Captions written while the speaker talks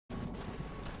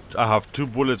have 2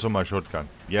 bullets on my shotgun.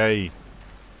 Yay.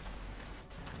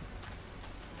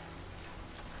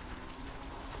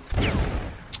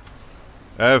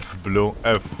 F, Blue.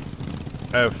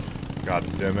 F. F. God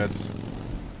damn it.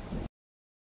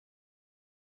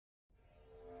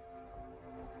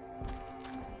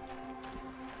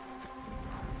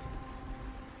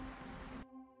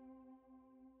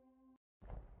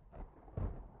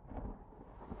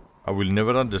 I will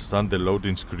never understand the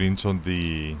loading screens on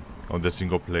the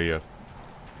single player.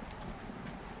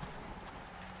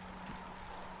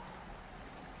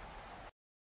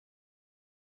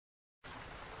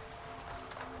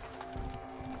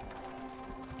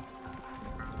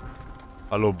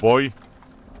 Hello, boy.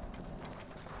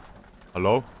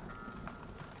 Hello?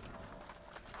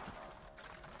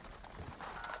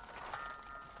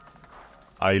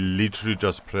 I literally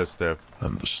just pressed F.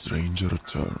 And the stranger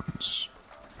returns.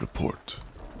 Report.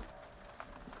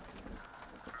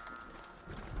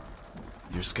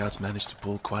 Your scouts managed to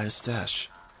pull quite a stash.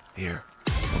 Here.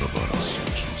 What about our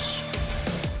soldiers?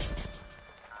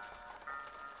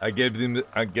 I gave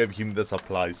him the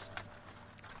supplies.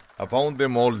 I found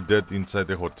them all dead inside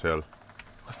the hotel.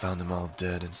 I found them all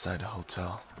dead inside a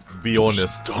hotel. Be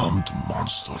honest. Damned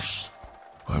monsters.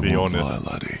 I Be won't honest.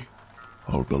 lie, laddie.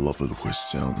 Our beloved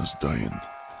Christian is dying.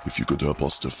 If you could help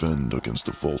us defend against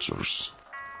the vultures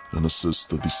and assist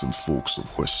the decent folks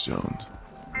of Christian,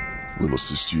 we'll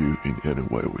assist you in any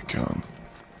way we can.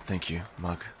 Thank you,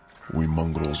 Mug. We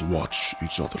mongrels watch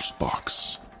each other's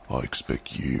backs. I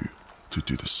expect you to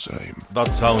do the same.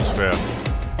 That sounds fair.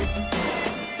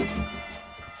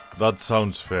 That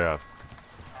sounds fair.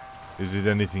 Is it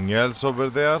anything else over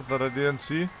there that I didn't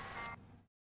see?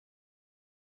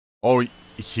 Oh,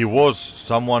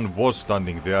 someone was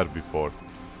standing there before.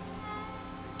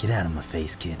 Get out of my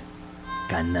face, kid.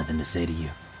 Got nothing to say to you.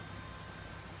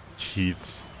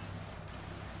 Kids.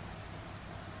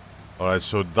 Alright,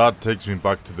 so that takes me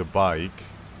back to the bike.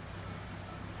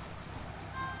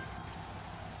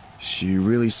 She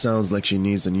really sounds like she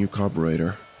needs a new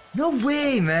carburetor. No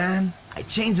way, man. I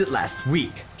changed it last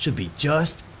week. Should be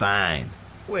just fine.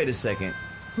 Wait a second.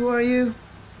 Who are you?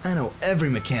 I know every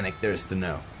mechanic there is to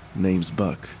know. Name's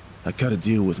Buck. I cut a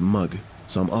deal with Mug,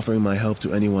 so I'm offering my help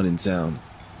to anyone in town.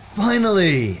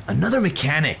 Finally! Another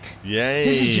mechanic! Yay!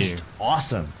 This is just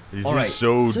awesome. This All right, is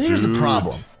so here's the good.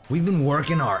 problem. We've been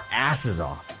working our asses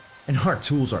off, and our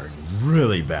tools are in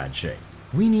really bad shape.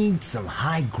 We need some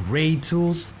high-grade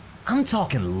tools. I'm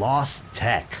talking Lost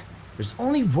Tech. There's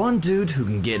only one dude who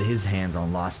can get his hands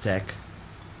on Lost Tech.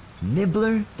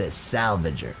 Nibbler the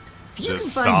Salvager. If you The can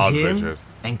find Salvager. him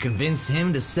and convince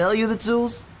him to sell you the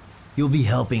tools, you'll be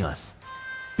helping us.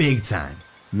 Big time.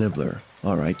 Nibbler.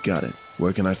 Alright, got it.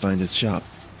 Where can I find his shop?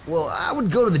 Well, I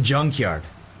would go to the junkyard.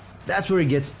 That's where he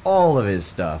gets all of his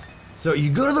stuff. So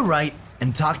you go to the right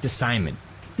and talk to Simon.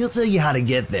 He'll tell you how to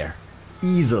get there.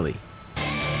 Easily.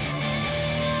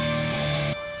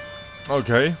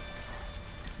 Okay.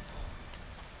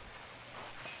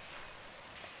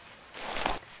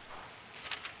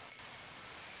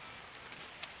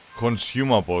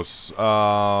 Consumables.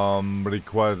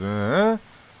 Required.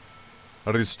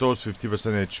 Restores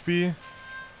 50% HP.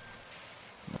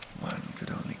 One could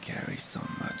only carry so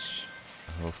much.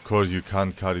 Of course, you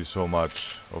can't carry so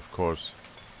much. Of course.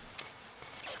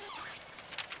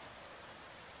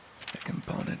 A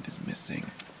component is missing.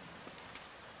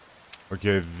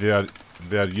 Okay, they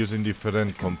are using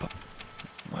different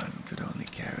One could only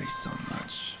carry so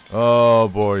much. Oh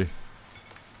boy.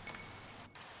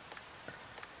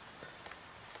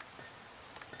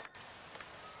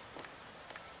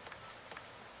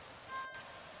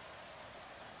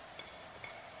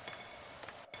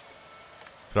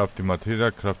 Crafting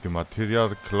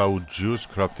material, cloud juice,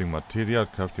 crafting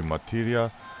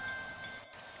material.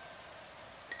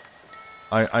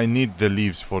 I need the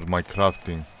leaves for my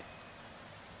crafting.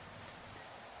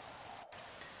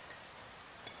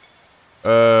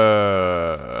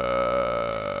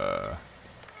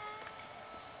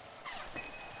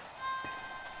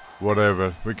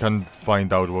 Whatever, we can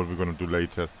find out what we're gonna do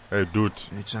later. Hey dude.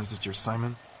 Any chance that you're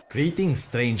Simon? Greetings,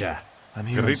 stranger. I'm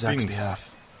here on Zach's Greetings.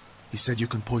 behalf. He said you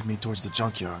can point me towards the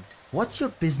junkyard. What's your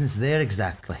business there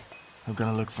exactly? I'm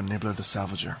gonna look for Nibbler the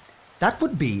Salvager. That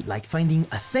would be like finding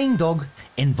a sane dog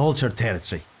in vulture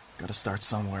territory. Gotta start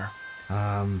somewhere.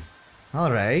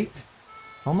 Alright.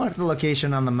 I'll mark the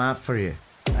location on the map for you.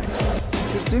 Thanks.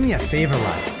 Just do me a favor,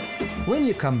 lad. When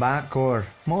you come back, or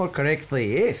more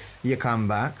correctly, if you come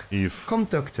back, come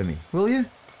talk to me, will you?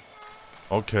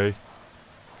 Okay.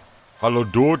 Hello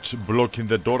dude, blocking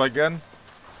the door again?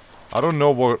 I don't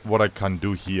know what I can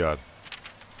do here.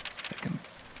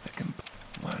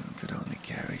 One could only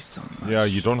carry so much. Yeah,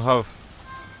 you don't have...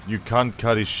 You can't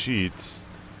carry sheets.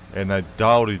 And I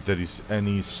doubt if there is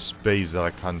any space that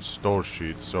I can store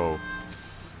sheets, so...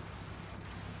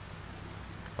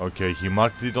 Okay, he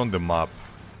marked it on the map.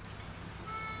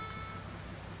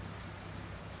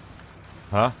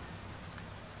 Huh?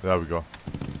 There we go.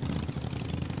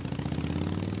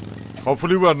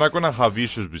 Hopefully we're not gonna have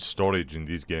issues with storage in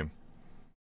this game.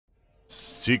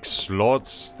 6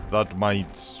 slots, that might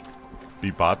be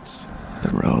bad. The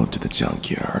road to the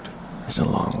junkyard is a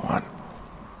long one.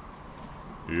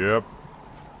 Yep.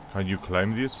 Can you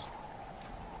climb this?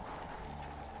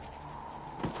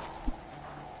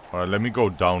 Alright, let me go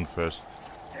down first.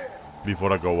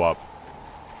 Before I go up.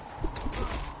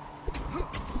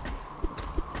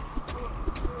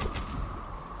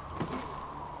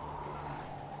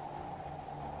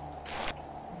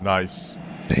 Nice.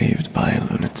 Saved by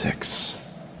lunatics.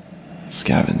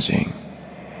 Scavenging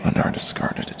on our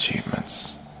discarded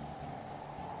achievements.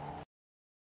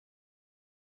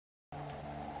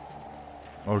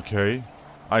 Okay.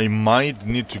 I might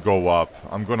need to go up.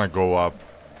 I'm gonna go up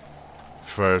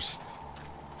first.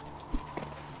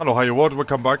 Hello, hi, what?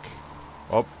 Welcome back.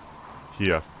 Up.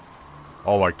 Here.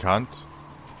 Oh, I can't.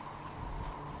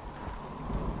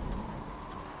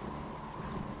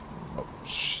 Oh,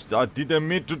 I didn't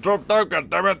mean to drop down,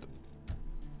 goddammit!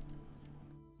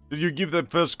 Did you give the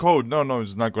first code? No,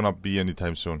 it's not gonna be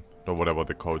anytime soon. Don't worry about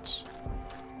the codes.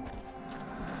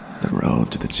 The road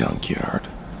to the junkyard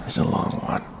is a long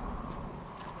one.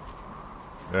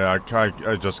 Yeah,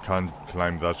 I just can't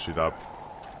climb that shit up.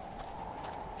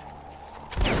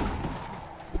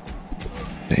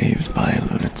 Saved by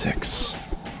lunatics.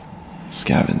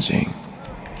 Scavenging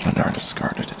on our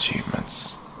discarded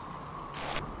achievements.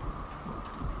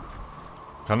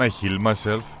 Can I heal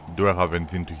myself? Do I have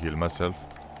anything to heal myself?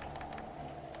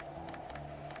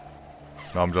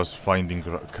 No, I'm just finding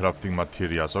crafting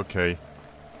materials. Okay.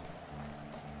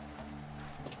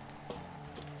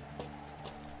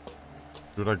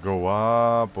 Should I go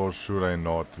up or should I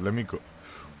not? Let me go.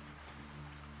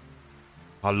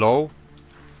 Hello?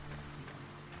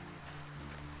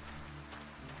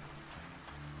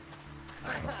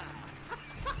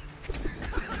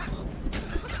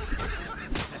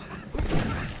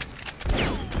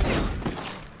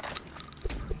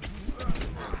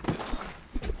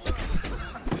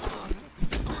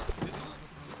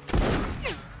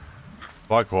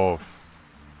 Fuck off.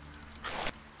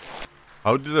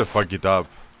 How did I fuck it up?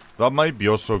 That might be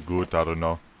also good, I don't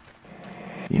know.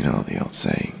 You know the old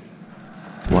saying,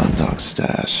 one dog's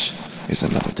stash is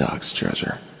another dog's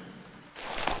treasure.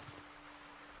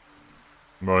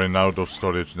 I'm running out of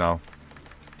storage now.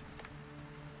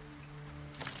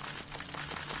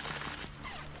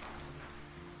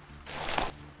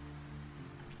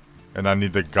 And I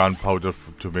need the gunpowder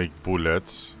to make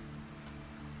bullets.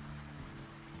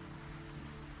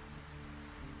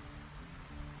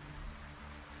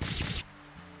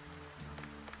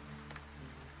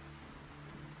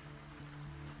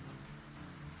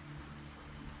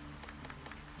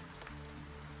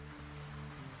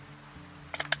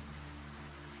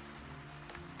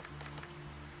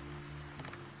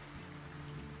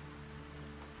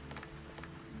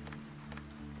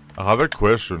 I have a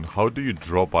question. How do you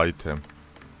drop item?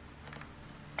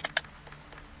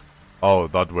 Oh,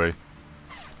 that way.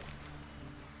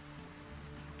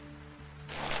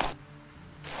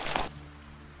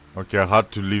 Okay, I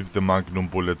had to leave the magnum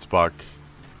bullets back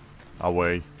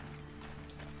away.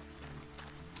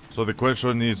 So the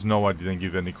question is, no, I didn't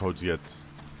give any codes yet.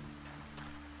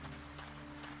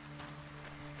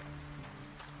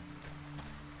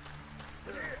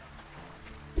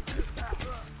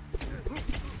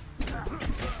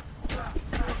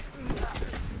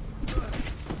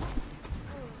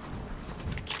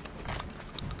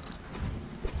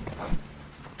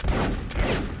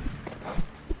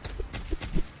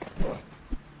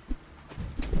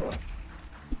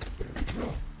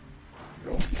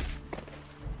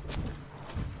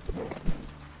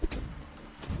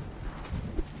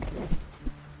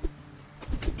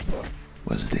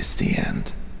 Was this the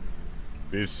end?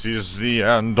 This is the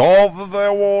end of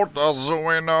the waters,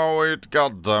 we know it,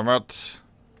 goddammit.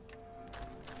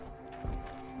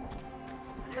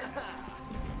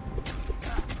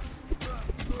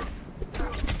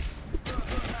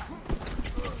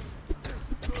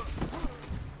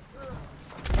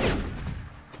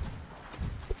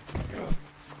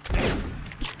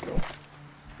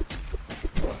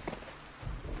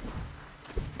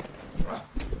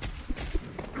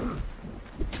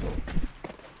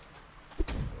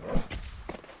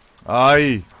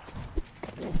 Aye.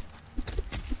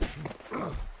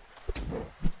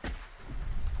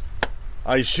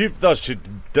 I shift that shit,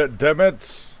 damn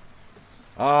it.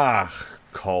 Ah,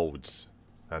 codes.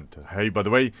 And hey, by the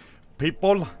way,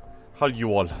 people, how you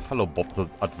all? Hello, Bob the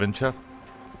Adventure.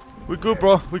 We good,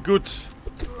 bro, we good.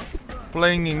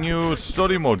 Playing a new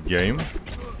story mode game.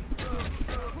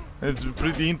 It's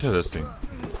pretty interesting.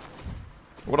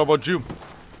 What about you?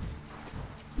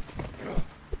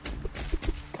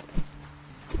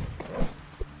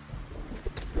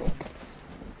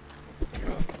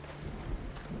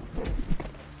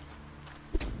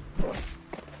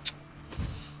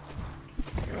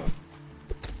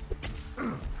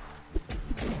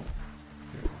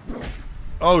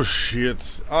 Oh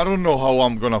shit, I don't know how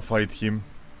I'm gonna fight him.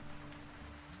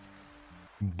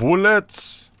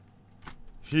 Bullets?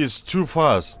 He's too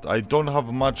fast. I don't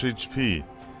have much HP.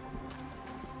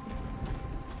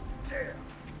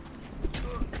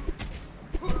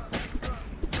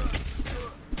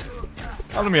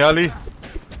 Hello, me, Ali.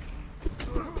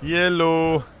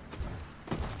 Yellow.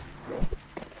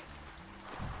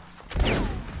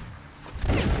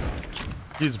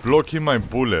 He's blocking my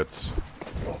bullets.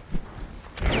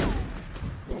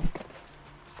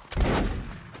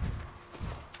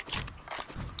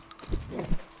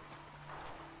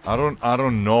 I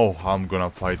don't know how I'm gonna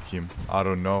fight him. I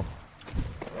don't know.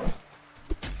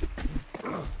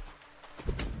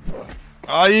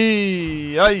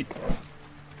 Ay, ay.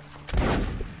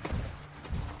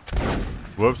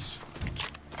 Whoops.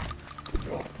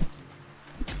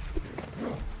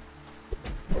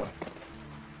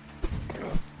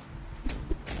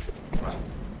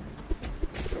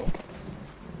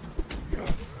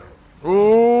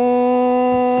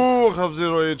 Ooh, I have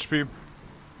 0 HP.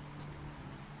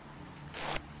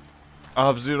 I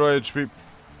have 0 HP.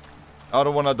 I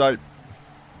don't wanna die.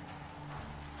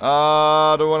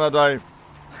 I don't wanna die.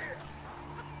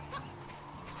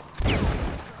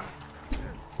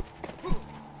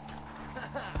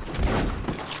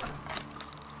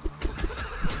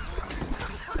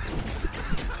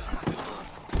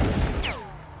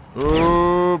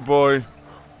 Oh boy.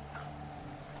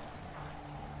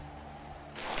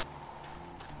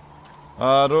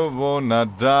 I don't wanna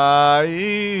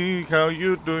die. How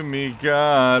you doing, me,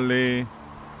 Gali?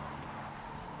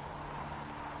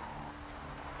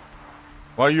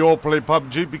 Why you all play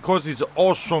PUBG? Because it's an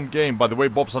awesome game. By the way,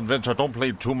 Bob's Adventure, don't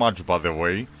play too much, by the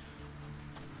way.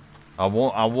 I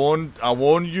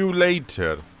want you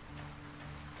later.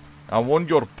 I want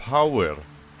your power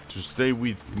to stay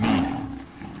with me.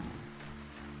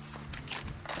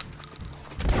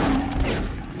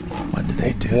 What did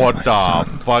they do? What to my the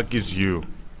son? fuck is you?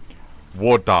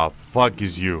 What the fuck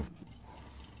is you?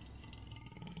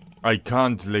 I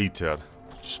can't later.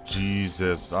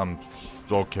 Jesus, I'm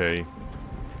okay.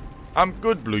 I'm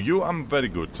good, Blue. I'm very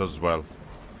good as well.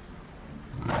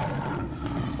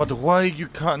 But why you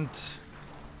can't?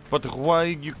 But why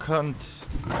you can't?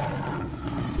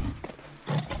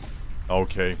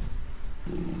 Okay.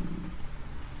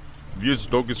 This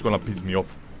dog is gonna piss me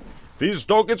off. This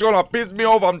dog is gonna piss me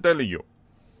off, I'm telling you.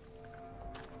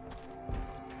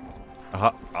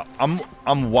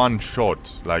 I'm one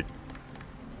shot, like.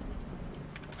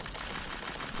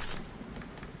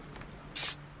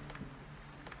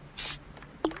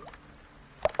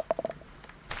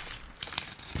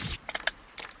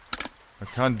 I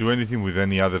can't do anything with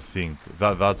any other thing.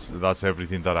 That's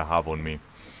everything that I have on me.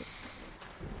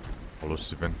 Hello,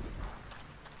 Stephen.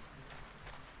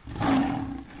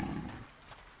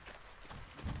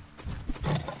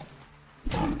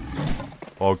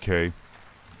 Okay.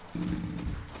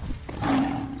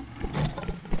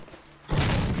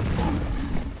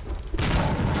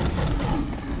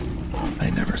 I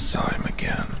never saw him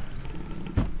again.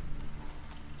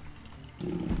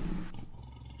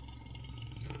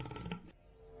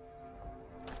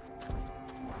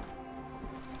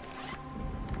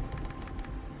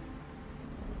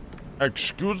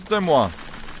 Excusez-moi.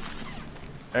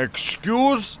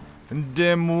 Excuse-moi.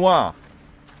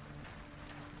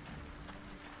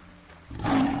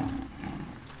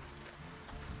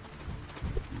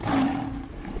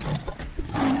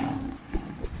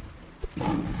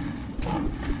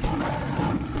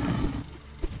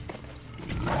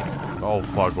 Oh,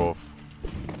 fuck off.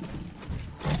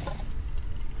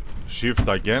 Shift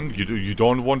again? You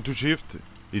don't want to shift?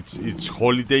 It's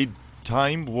holiday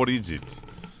time? What is it?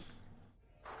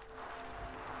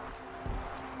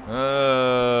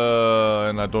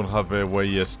 And I don't have a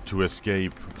way to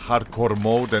escape. Hardcore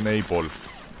mode enable.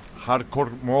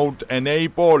 Hardcore mode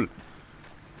enable.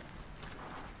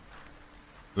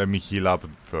 Let me heal up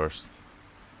first.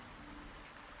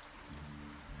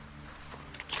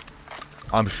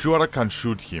 I'm sure I can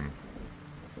shoot him.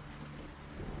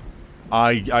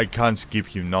 I can't skip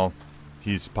him, no.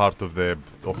 He's part of the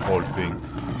whole thing.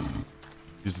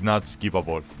 It's not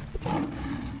skippable.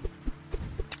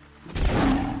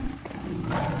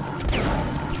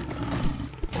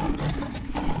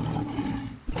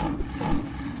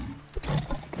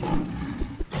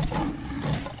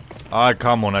 Ah,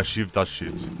 come on, I shift that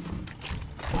shit.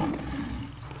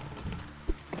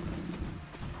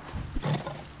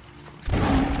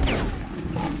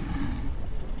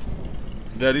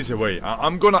 There is a way.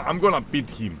 I'm gonna beat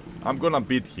him. I'm gonna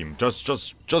beat him.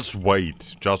 Just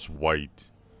wait. Just wait.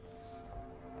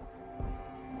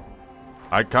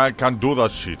 I can't do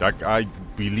that shit. I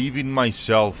believe in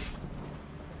myself.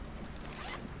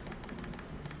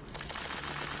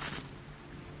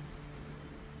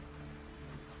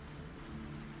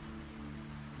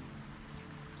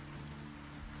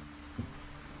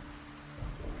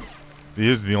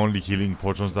 This is the only healing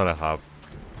potions that I have.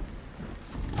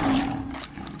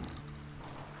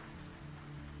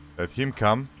 Let him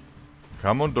come.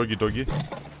 Come on, doggy doggy.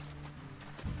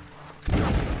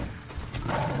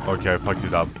 Okay, I fucked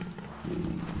it up.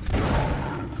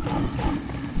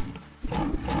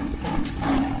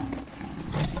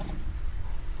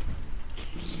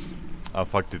 I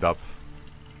fucked it up.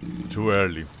 Too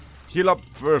early. Heal up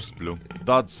first, Blue.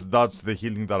 That's the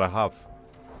healing that I have.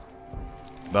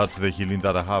 That's the healing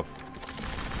that I have.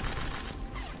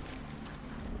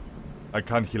 I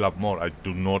can't heal up more. I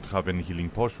do not have any healing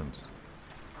potions.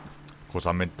 Because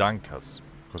I'm a dankas.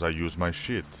 Because I use my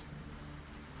shit.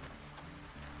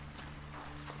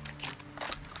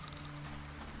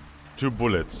 Two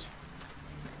bullets.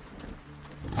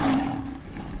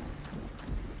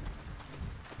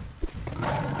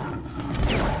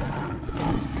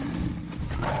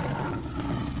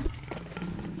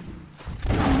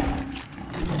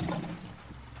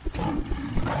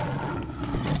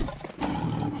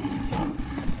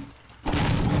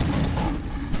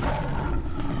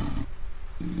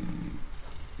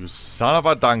 You son of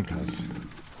a dankas.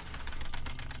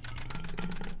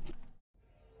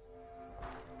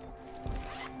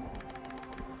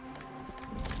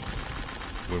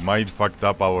 We might fucked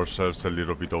up ourselves a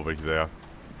little bit over there.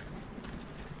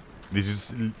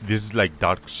 This is like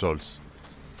Dark Souls.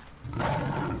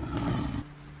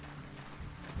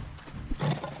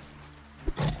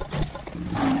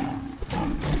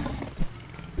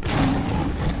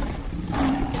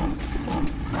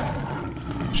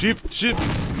 Shift.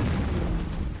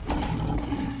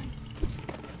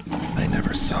 I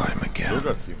never saw him again. Look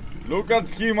at him. Look at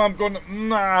him. I'm gonna.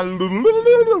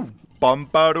 Bum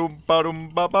barum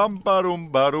barum ba bum barum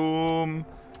barum.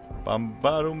 Bum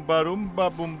barum barum ba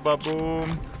boom ba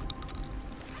boom.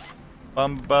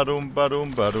 Bum barum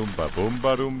barum barum ba boom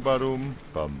barum barum.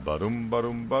 Bum barum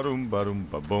barum barum barum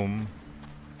ba boom.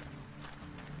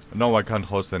 No, I can't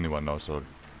host anyone now. Sorry.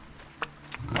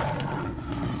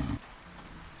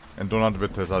 And don't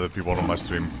advertise other people on my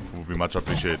stream. Would be much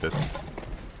appreciated.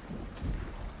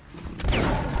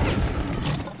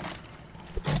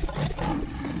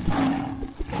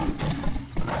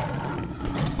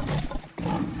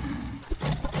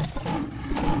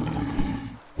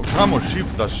 Come on,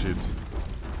 shift that shit.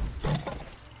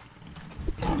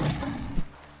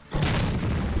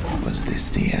 Was this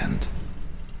the end?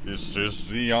 This is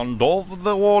the end of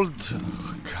the world.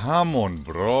 Come on,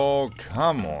 bro.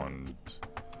 Come on.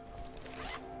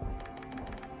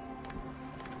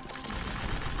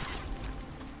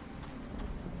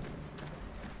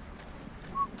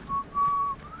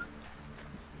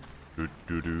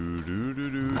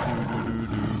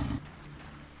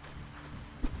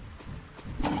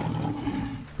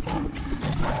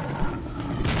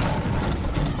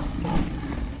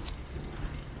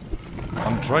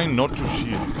 I'm trying not to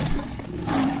shift.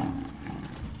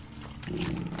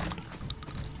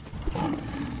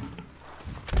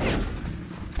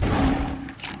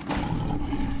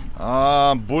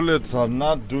 Bullets are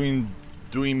not doing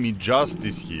me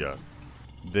justice here.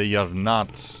 They are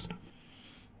not.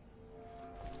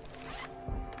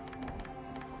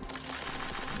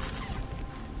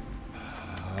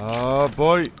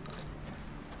 Boy.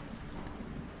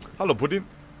 Hello, Pudding.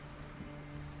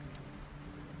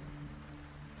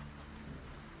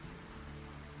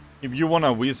 If you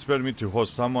wanna whisper me to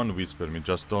host someone, whisper me.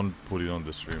 Just don't put it on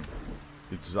the stream.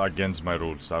 It's against my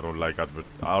rules. I don't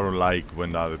like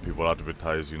when other people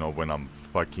advertise, you know, when I'm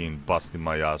fucking busting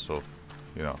my ass off,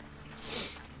 you know.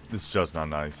 It's just not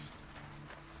nice.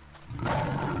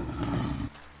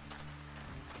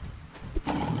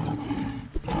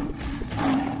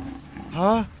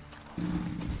 Huh?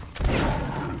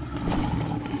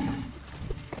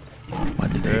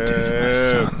 What did they do to my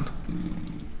son?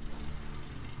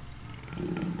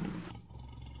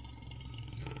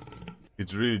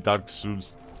 It's really Dark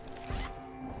Souls.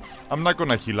 I'm not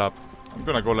gonna heal up. I'm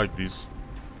gonna go like this.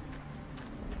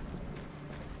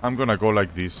 I'm gonna go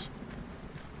like this.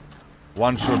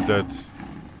 One shot dead.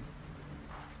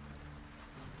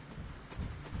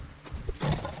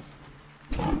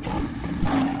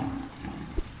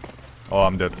 Oh,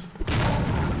 I'm dead.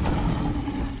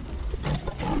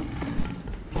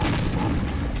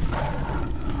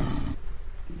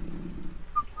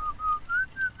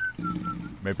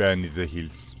 Maybe I need the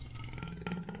heals.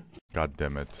 God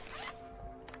damn it.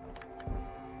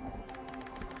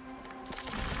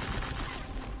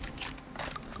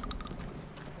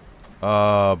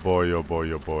 Ah, boy, oh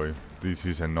boy, oh boy. This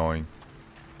is annoying.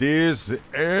 This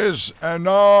is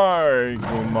annoying,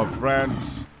 my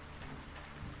friends.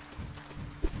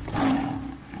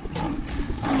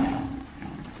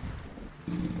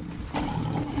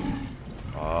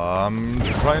 I'm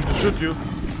trying to shoot you.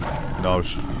 No,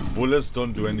 bullets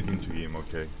don't do anything to him,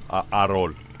 okay? At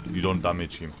all. You don't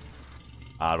damage him.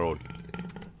 At all.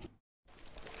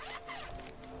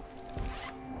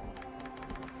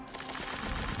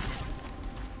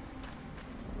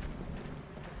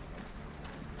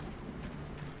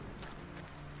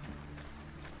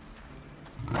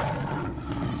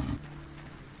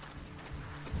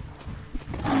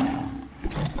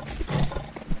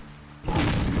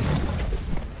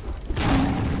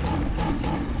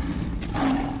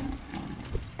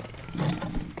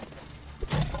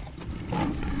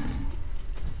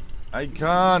 I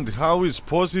can't. How is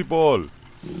possible?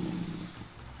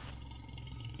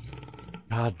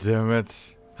 God damn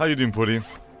it. How you doing, Putty?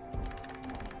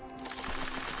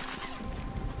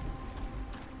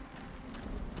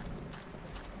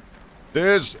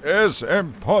 This is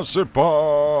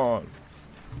impossible.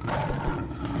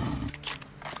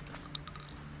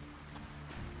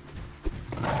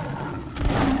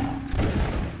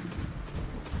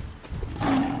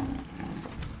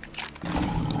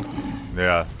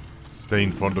 Yeah. Stay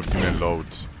in front of him and load.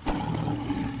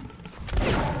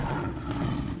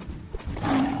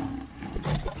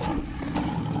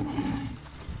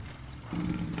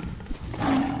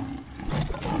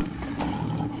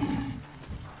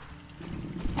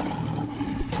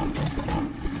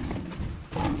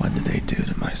 What did they do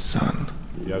to my son?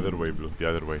 The other way, Blue. The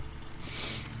other way.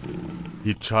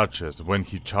 He charges. When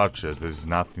he charges, there's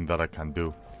nothing that I can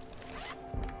do.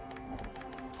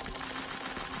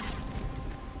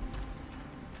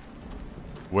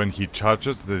 When he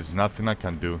charges, there's nothing I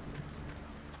can do.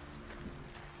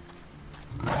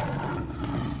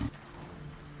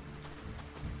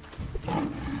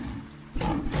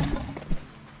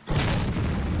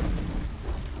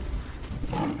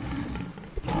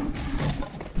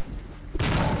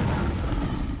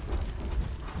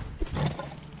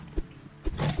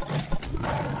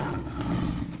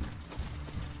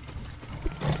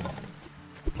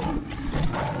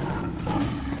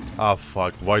 Ah,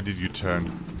 fuck. Why did you turn?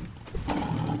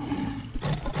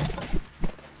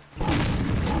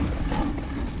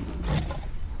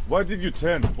 Why did you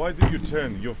turn? Why did you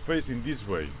turn? You're facing this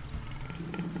way.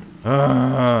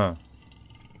 Ah.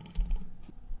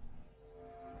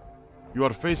 You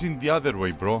are facing the other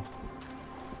way, bro.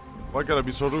 Why gotta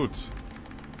be so rude?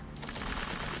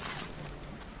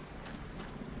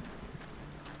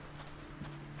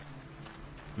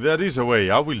 There is a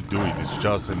way. I will do it. It's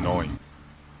just annoying.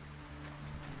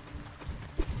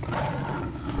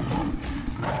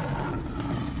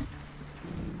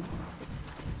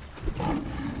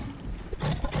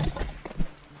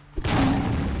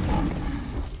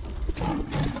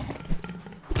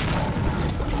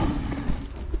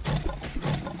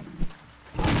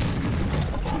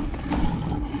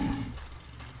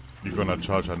 You're gonna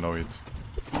charge, I know it.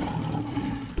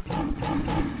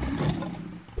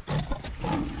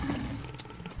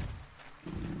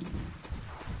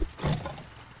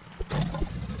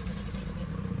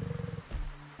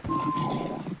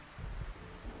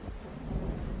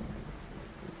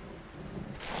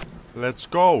 Let's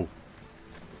go.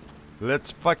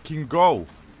 Let's fucking go.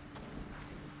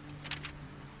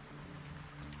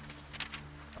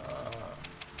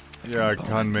 Yeah, I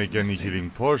can't make any healing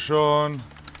potion.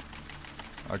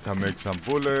 I can make some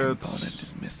bullets. Component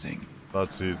is missing.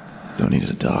 That's it. Don't need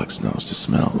a dog's nose to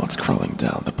smell what's crawling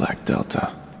down the Black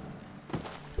Delta.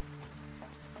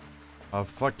 I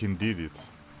fucking did it.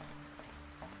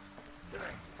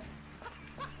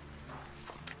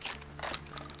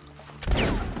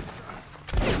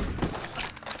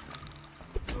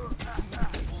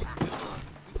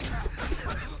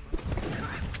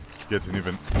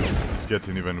 It's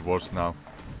getting even worse now.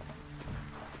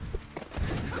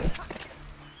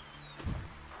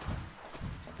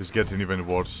 It's getting even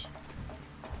worse.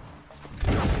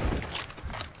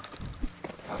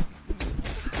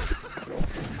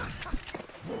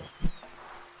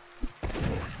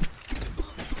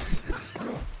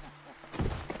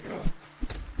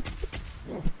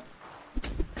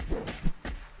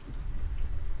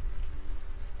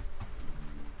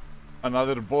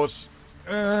 Another boss.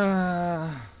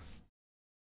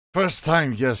 First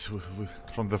time, yes.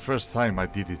 From the first time I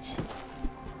did it.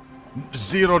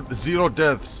 Zero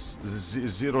deaths.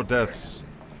 Zero deaths.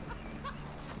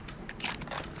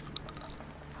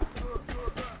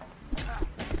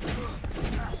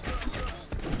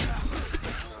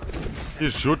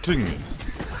 He's shooting me.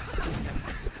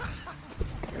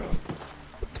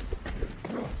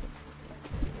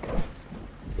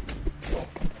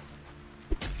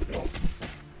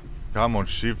 Come on,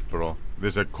 shift, bro.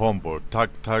 There's a combo.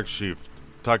 Tag, shift.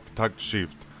 Tag,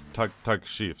 shift. Tag,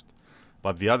 shift.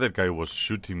 But the other guy was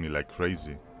shooting me like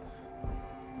crazy.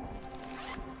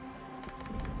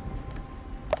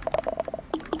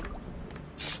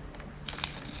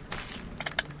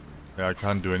 Yeah, I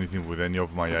can't do anything with any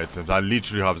of my items. I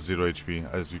literally have 0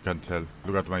 HP, as you can tell.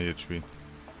 Look at my HP.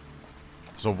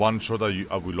 So one shot I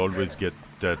will always get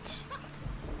dead.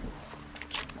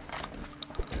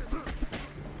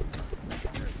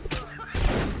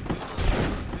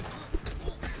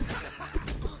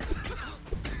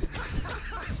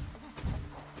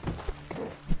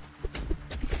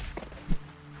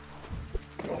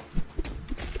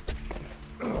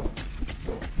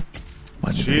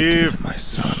 Shift, my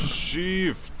son.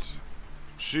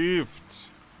 Shift.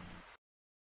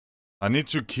 I need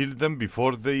to kill them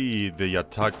before they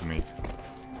attack me.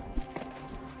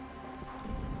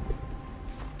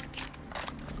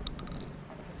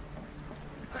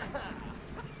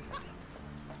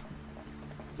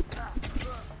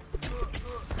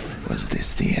 Was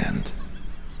this the end?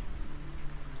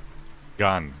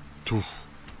 Gun. Toof.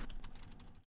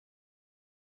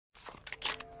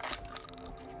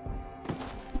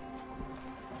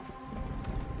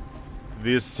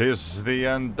 This is the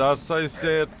end, as I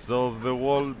said, of the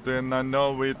world, and I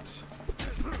know it.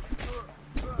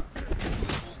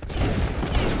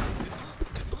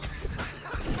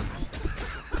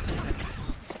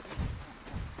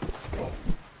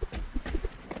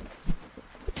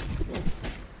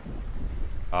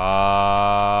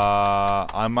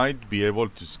 I might be able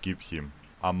to skip him.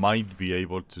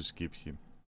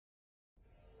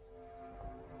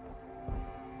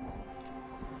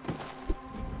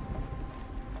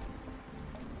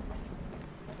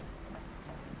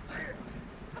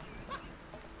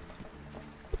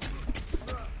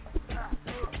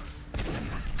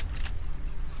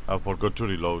 I forgot to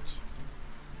reload.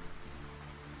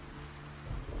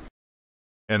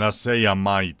 And I say I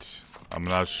might. I'm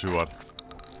not sure.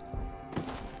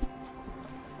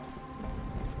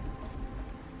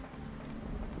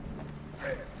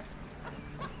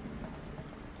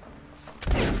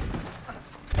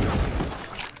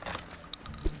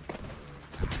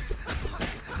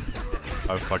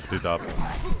 I fucked it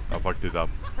up.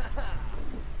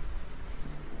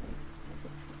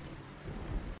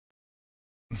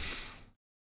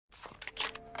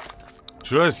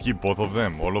 Should I skip both of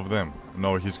them? All of them?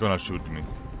 No, he's gonna shoot me.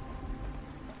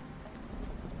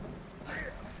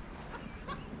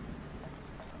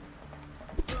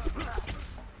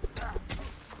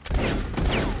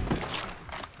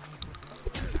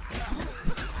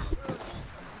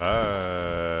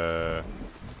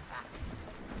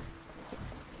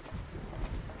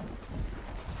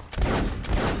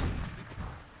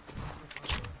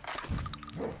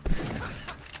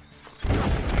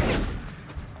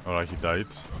 Alright, he died.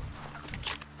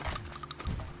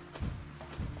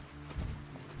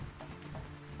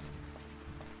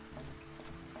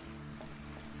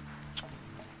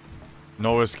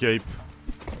 No escape.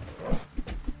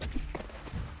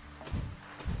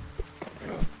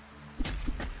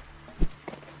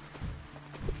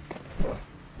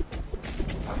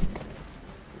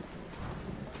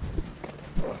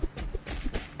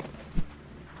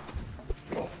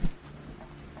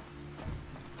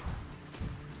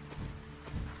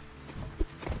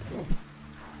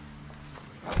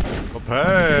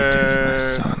 My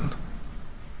son.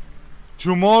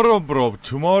 Tomorrow, bro.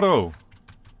 Tomorrow.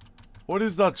 What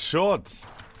is that shot?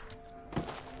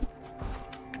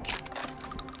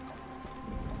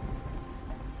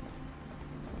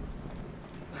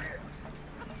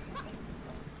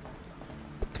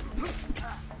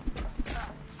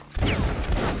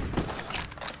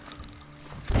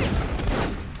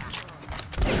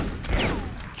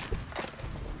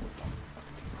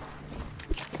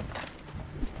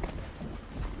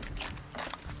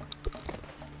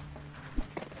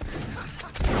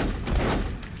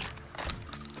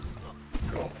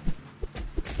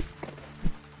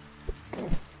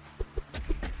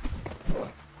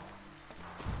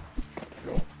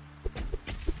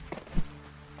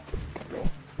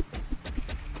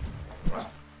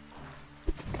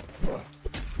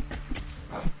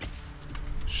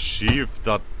 shift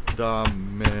that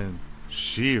damn man.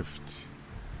 Shift.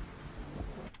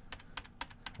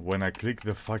 When I click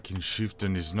the fucking shift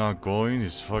and it's not going,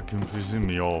 it's fucking pissing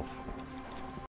me off.